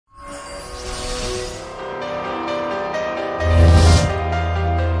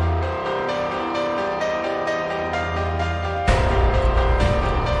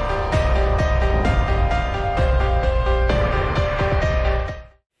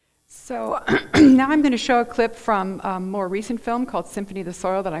So now I'm going to show a clip from a more recent film called Symphony of the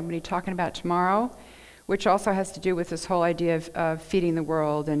Soil that I'm going to be talking about tomorrow, which also has to do with this whole idea of feeding the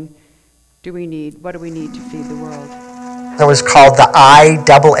world and what do we need to feed the world. It was called the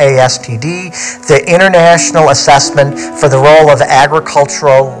IAASTD, the International Assessment for the Role of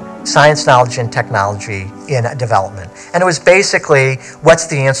Agricultural Science, Knowledge, and Technology in Development. And it was basically, what's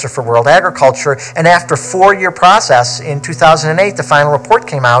the answer for world agriculture? And after a 4-year process, in 2008, the final report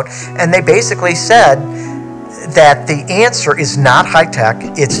came out, and they basically said that the answer is not high-tech.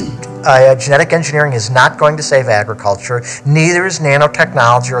 It's genetic engineering is not going to save agriculture. Neither is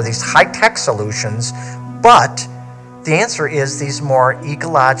nanotechnology or these high-tech solutions, but the answer is these more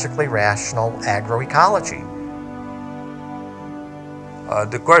ecologically rational agroecology.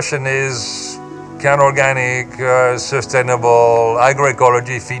 The question is, can organic, sustainable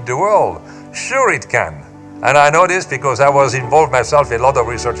agroecology feed the world? Sure it can. And I know this because I was involved myself in a lot of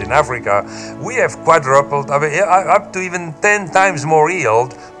research in Africa. We have quadrupled, up to even 10 times more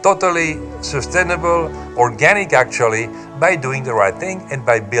yield, totally sustainable, organic actually, by doing the right thing and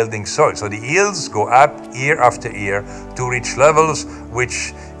by building soil. So the yields go up year after year to reach levels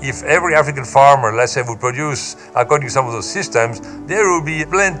which, if every African farmer, let's say, would produce according to some of those systems, there will be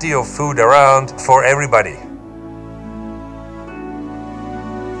plenty of food around for everybody.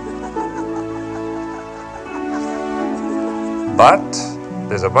 But,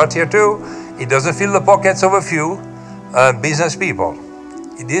 there's a but here too, it doesn't fill the pockets of a few business people.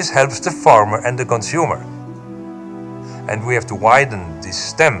 This helps the farmer and the consumer. And we have to widen this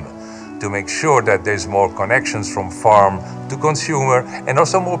stem to make sure that there's more connections from farm to consumer and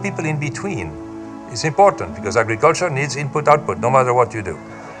also more people in between. It's important because agriculture needs input-output no matter what you do.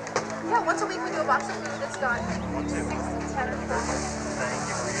 Yeah, once a week we do a box of food that's done. 6 to 10 or 12.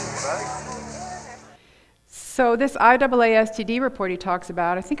 So this IAASTD report he talks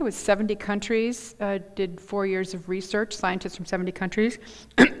about, I think it was 70 countries, did 4 years of research, scientists from 70 countries.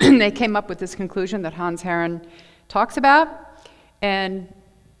 They came up with this conclusion that Hans Herren talks about. And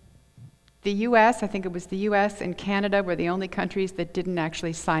the US, I think it was the US and Canada were the only countries that didn't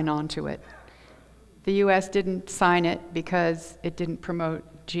actually sign on to it. The US didn't sign it because it didn't promote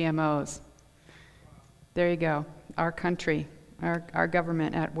GMOs. There you go, our country, our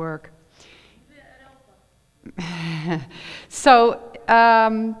government at work. So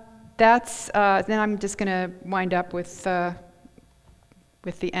that's, then I'm just going to wind up with the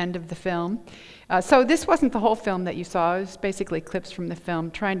end of the film. So this wasn't the whole film that you saw, it was basically clips from the film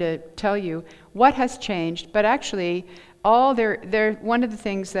trying to tell you what has changed, but actually one of the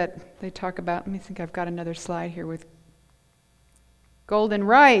things that they talk about, let me think, I've got another slide here with golden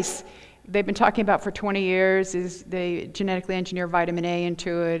rice. They've been talking about for 20 years is they genetically engineer vitamin A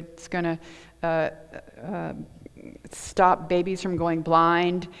into it. It's going to stop babies from going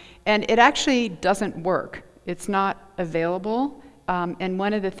blind. And it actually doesn't work. It's not available. And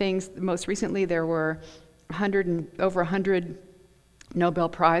one of the things, most recently there were over 100 Nobel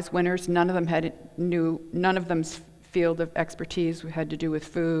Prize winners. None of them's field of expertise had to do with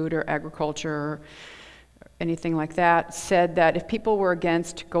food or agriculture or anything like that, said that if people were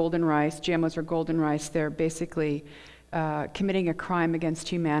against golden rice, GMOs or golden rice, they're basically committing a crime against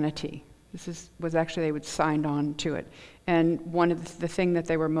humanity. This was actually, they would signed on to it. And one of the thing that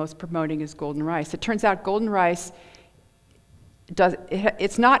they were most promoting is golden rice. It turns out golden rice,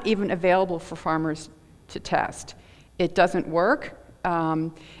 it's not even available for farmers to test. It doesn't work.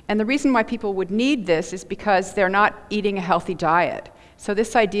 And the reason why people would need this is because they're not eating a healthy diet. So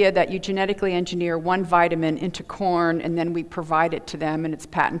this idea that you genetically engineer one vitamin into corn and then we provide it to them and it's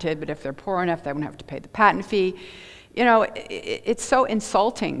patented, but if they're poor enough, they won't have to pay the patent fee. You know, it's so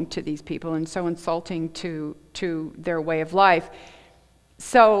insulting to these people and so insulting to their way of life.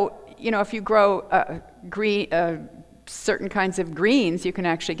 So, you know, if you grow certain kinds of greens, you can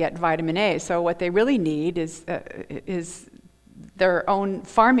actually get vitamin A. So what they really need is their own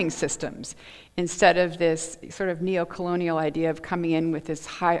farming systems instead of this sort of neo-colonial idea of coming in with this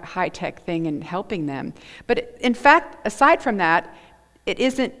high-tech thing and helping them. But in fact, aside from that,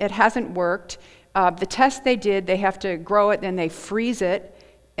 it hasn't worked. The test they did, they have to grow it, then they freeze it,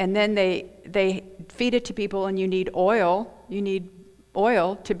 and then they feed it to people, and you need oil. You need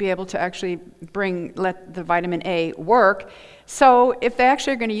oil to be able to actually let the vitamin A work. So if they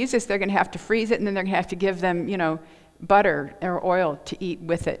actually are going to use this, they're going to have to freeze it, and then they're going to have to give them, you know, butter or oil to eat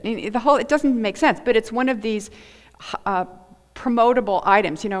with it. And it doesn't make sense, but it's one of these promotable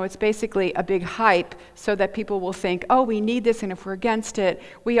items. You know, it's basically a big hype so that people will think, oh, we need this, and if we're against it,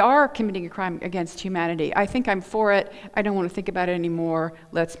 we are committing a crime against humanity. I think I'm for it. I don't want to think about it anymore.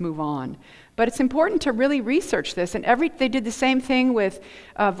 Let's move on. But it's important to really research this. And they did the same thing with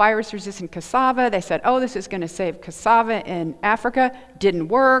virus-resistant cassava. They said, oh, this is going to save cassava in Africa. Didn't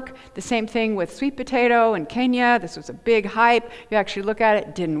work. The same thing with sweet potato in Kenya. This was a big hype. You actually look at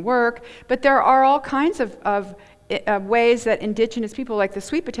it, didn't work. But there are all kinds of ways that indigenous people, like the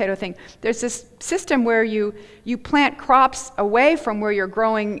sweet potato thing, there's this system where you plant crops away from where you're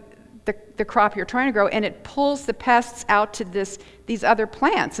growing the crop you're trying to grow, and it pulls the pests out to these other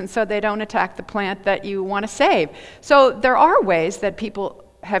plants, and so they don't attack the plant that you want to save. So there are ways that people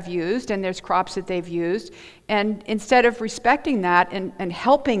have used, and there's crops that they've used, and instead of respecting that and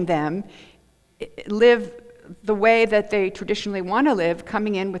helping them live the way that they traditionally want to live,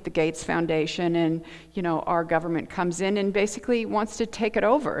 coming in with the Gates Foundation, and our government comes in and basically wants to take it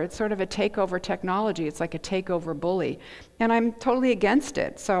over. It's sort of a takeover technology. It's like a takeover bully. And I'm totally against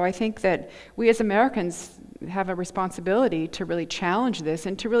it. So I think that we as Americans have a responsibility to really challenge this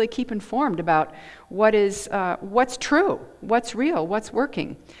and to really keep informed about what's true, what's real, what's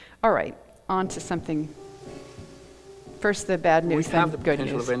working. All right, on to something. First the bad news, then We have the good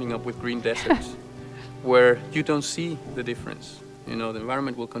potential news. of ending up with green deserts where you don't see the difference. The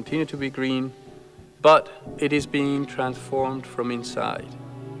environment will continue to be green, but it is being transformed from inside.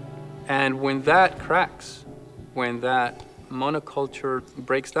 And when that cracks, when that monoculture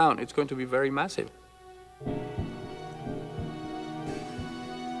breaks down, it's going to be very massive.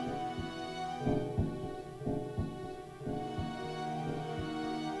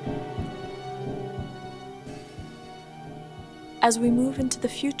 As we move into the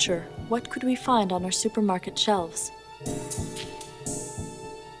future, what could we find on our supermarket shelves?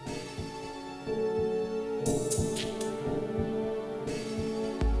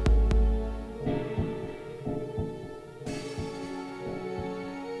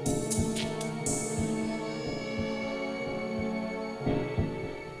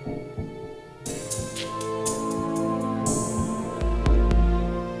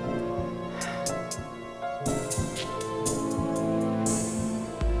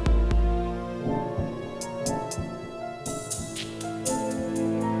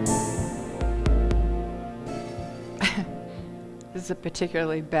 This is a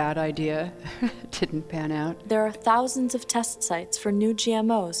particularly bad idea. It didn't pan out. There are thousands of test sites for new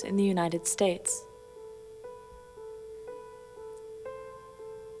GMOs in the United States.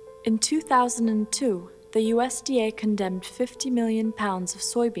 In 2002, the USDA condemned 50 million pounds of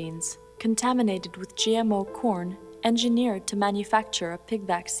soybeans contaminated with GMO corn engineered to manufacture a pig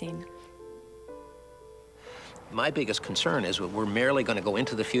vaccine. My biggest concern is we're merely going to go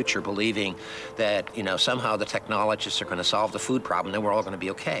into the future believing that, somehow the technologists are going to solve the food problem, then we're all going to be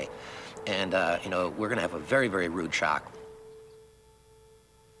okay. And, we're going to have a very, very rude shock.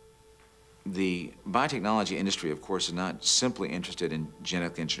 The biotechnology industry, of course, is not simply interested in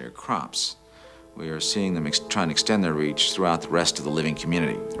genetically engineered crops. We are seeing them trying to extend their reach throughout the rest of the living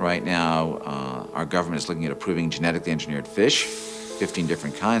community. Right now, our government is looking at approving genetically engineered fish, 15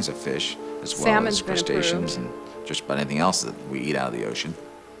 different kinds of fish, as well Salmon's as been crustaceans and just about anything else that we eat out of the ocean.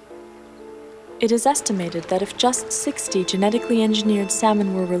 It is estimated that if just 60 genetically engineered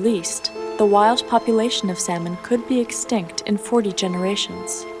salmon were released, the wild population of salmon could be extinct in 40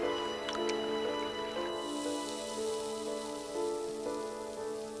 generations.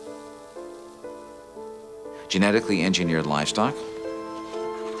 Genetically engineered livestock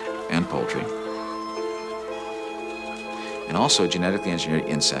and poultry, and also genetically engineered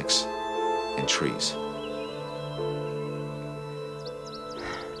insects and trees.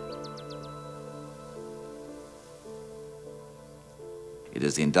 It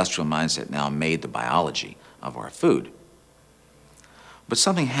is the industrial mindset now made the biology of our food. But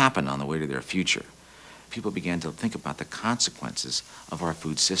something happened on the way to their future. People began to think about the consequences of our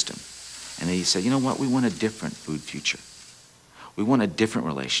food system. And they said, you know what, we want a different food future. We want a different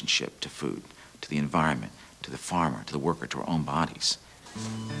relationship to food, to the environment, to the farmer, to the worker, to our own bodies.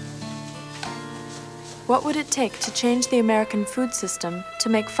 What would it take to change the American food system to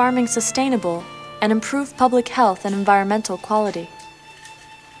make farming sustainable and improve public health and environmental quality?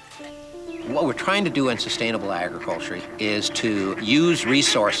 What we're trying to do in sustainable agriculture is to use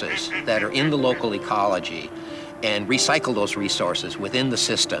resources that are in the local ecology and recycle those resources within the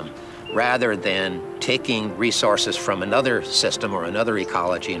system, rather than taking resources from another system or another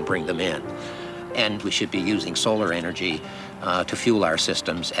ecology and bring them in. And we should be using solar energy to fuel our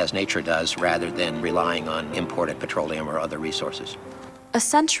systems as nature does, rather than relying on imported petroleum or other resources. A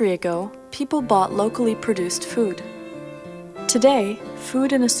century ago, people bought locally produced food. Today,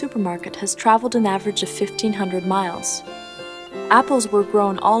 food in a supermarket has traveled an average of 1,500 miles. Apples were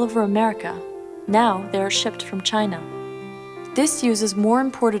grown all over America. Now they are shipped from China. This uses more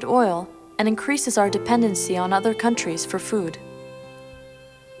imported oil and increases our dependency on other countries for food.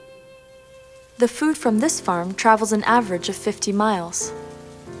 The food from this farm travels an average of 50 miles.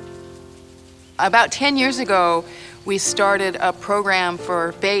 About 10 years ago, we started a program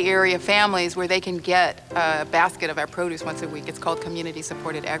for Bay Area families where they can get a basket of our produce once a week. It's called Community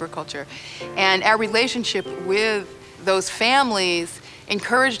Supported Agriculture. And our relationship with those families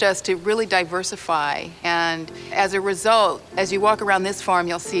encouraged us to really diversify. And as a result, as you walk around this farm,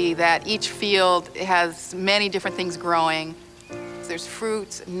 you'll see that each field has many different things growing. There's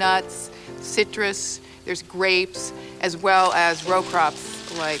fruits, nuts, citrus, there's grapes, as well as row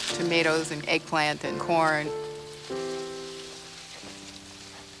crops like tomatoes and eggplant and corn.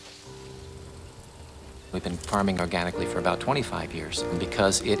 We've been farming organically for about 25 years, and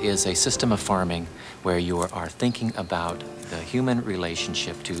because it is a system of farming where you are thinking about the human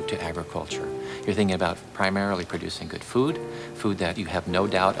relationship to agriculture. You're thinking about primarily producing good food, food that you have no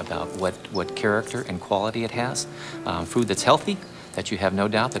doubt about what character and quality it has, food that's healthy, that you have no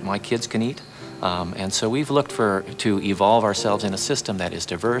doubt that my kids can eat. And so we've looked to evolve ourselves in a system that is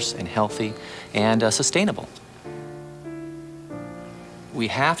diverse and healthy and sustainable. We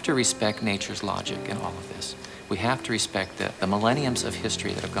have to respect nature's logic in all of this. We have to respect the millenniums of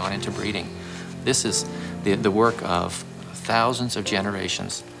history that have gone into breeding. This is the work of thousands of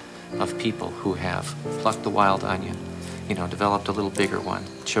generations of people who have plucked the wild onion, developed a little bigger one,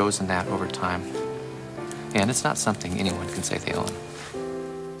 chosen that over time. And it's not something anyone can say they own.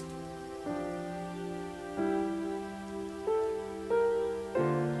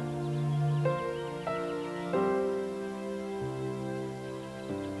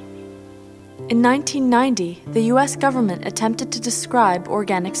 In 1990, the US government attempted to describe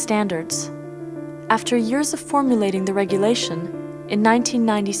organic standards. After years of formulating the regulation, in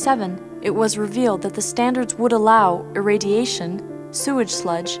 1997, it was revealed that the standards would allow irradiation, sewage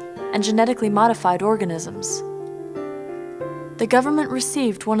sludge, and genetically modified organisms. The government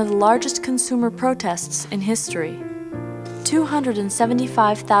received one of the largest consumer protests in history.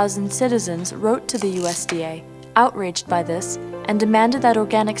 275,000 citizens wrote to the USDA, outraged by this, and demanded that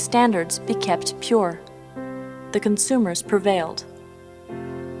organic standards be kept pure. The consumers prevailed.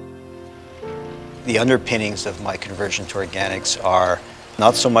 The underpinnings of my conversion to organics are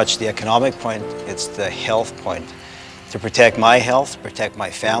not so much the economic point, it's the health point. To protect my health, protect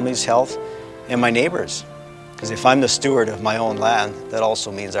my family's health, and my neighbors. Because if I'm the steward of my own land, that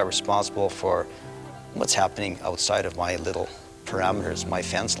also means I'm responsible for what's happening outside of my little parameters, my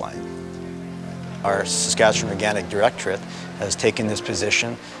fence line. Our Saskatchewan Organic Directorate has taken this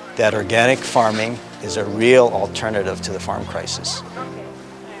position that organic farming is a real alternative to the farm crisis.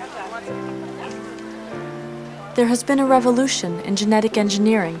 There has been a revolution in genetic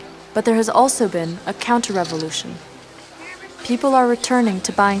engineering, but there has also been a counter-revolution. People are returning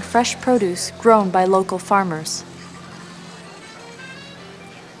to buying fresh produce grown by local farmers.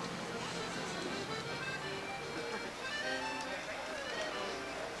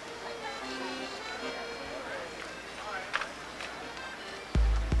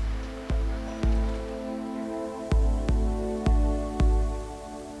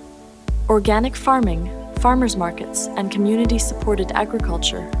 Organic farming, farmers markets, and community-supported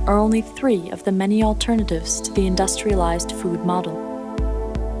agriculture are only 3 of the many alternatives to the industrialized food model.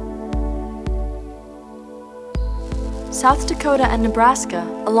 South Dakota and Nebraska,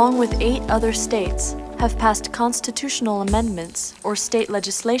 along with 8 other states, have passed constitutional amendments or state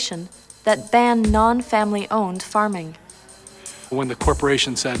legislation that ban non-family-owned farming. When the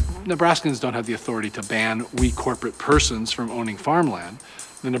corporation said, Nebraskans don't have the authority to ban we corporate persons from owning farmland,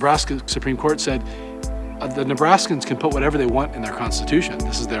 the Nebraska Supreme Court said the Nebraskans can put whatever they want in their constitution.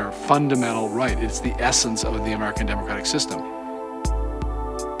 This is their fundamental right. It's the essence of the American democratic system.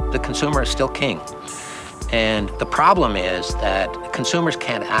 The consumer is still king. And the problem is that consumers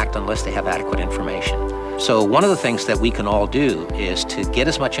can't act unless they have adequate information. So one of the things that we can all do is to get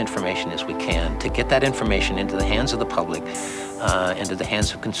as much information as we can, to get that information into the hands of the public, into the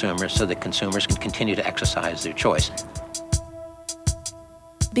hands of consumers, so that consumers can continue to exercise their choice.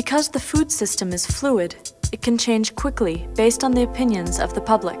 Because the food system is fluid, it can change quickly based on the opinions of the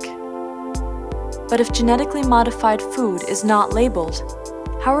public. But if genetically modified food is not labeled,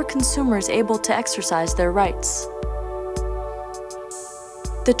 how are consumers able to exercise their rights?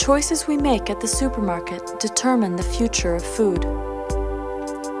 The choices we make at the supermarket determine the future of food.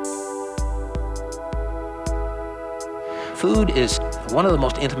 Food is one of the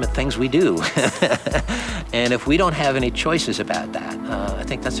most intimate things we do. And if we don't have any choices about that, I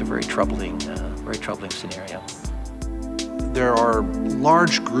think that's a very troubling scenario. There are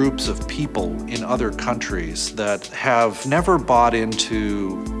large groups of people in other countries that have never bought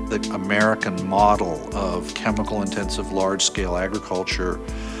into the American model of chemical-intensive large-scale agriculture,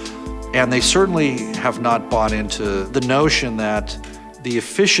 and they certainly have not bought into the notion that the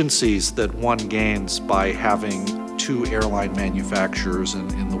efficiencies that one gains by having 2 airline manufacturers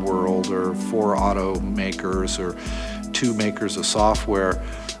in the world, or 4 automakers, or 2 makers of software,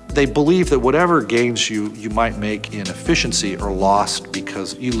 they believe that whatever gains you might make in efficiency are lost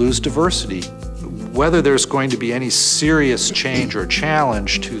because you lose diversity. Whether there's going to be any serious change or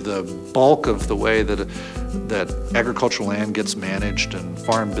challenge to the bulk of the way that agricultural land gets managed and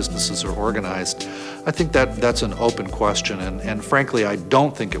farm businesses are organized, I think that's an open question, and frankly, I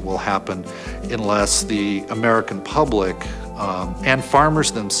don't think it will happen unless the American public and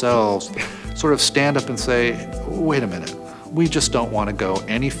farmers themselves sort of stand up and say, wait a minute, we just don't want to go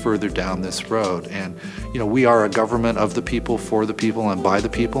any further down this road. And, you know, we are a government of the people, for the people, and by the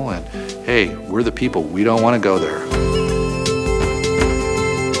people, and hey, we're the people, we don't want to go there.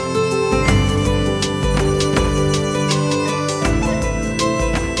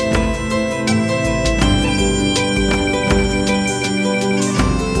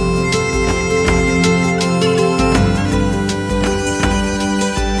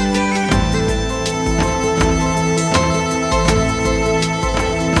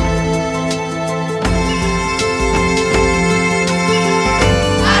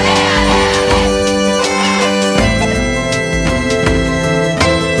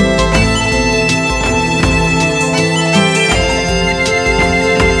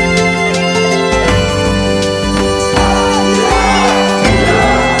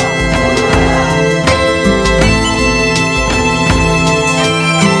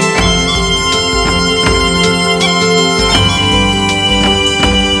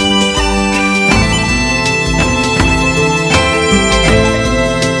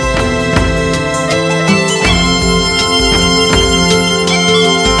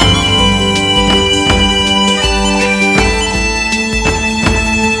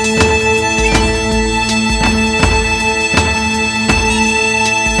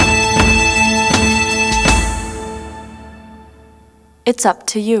 It's up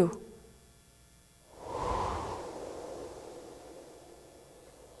to you.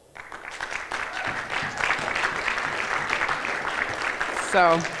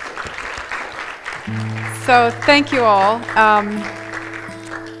 So thank you all.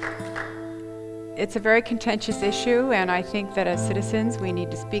 It's a very contentious issue, and I think that as citizens we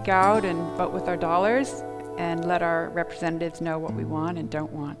need to speak out and vote with our dollars and let our representatives know what we want and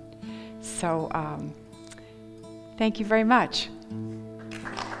don't want. So thank you very much.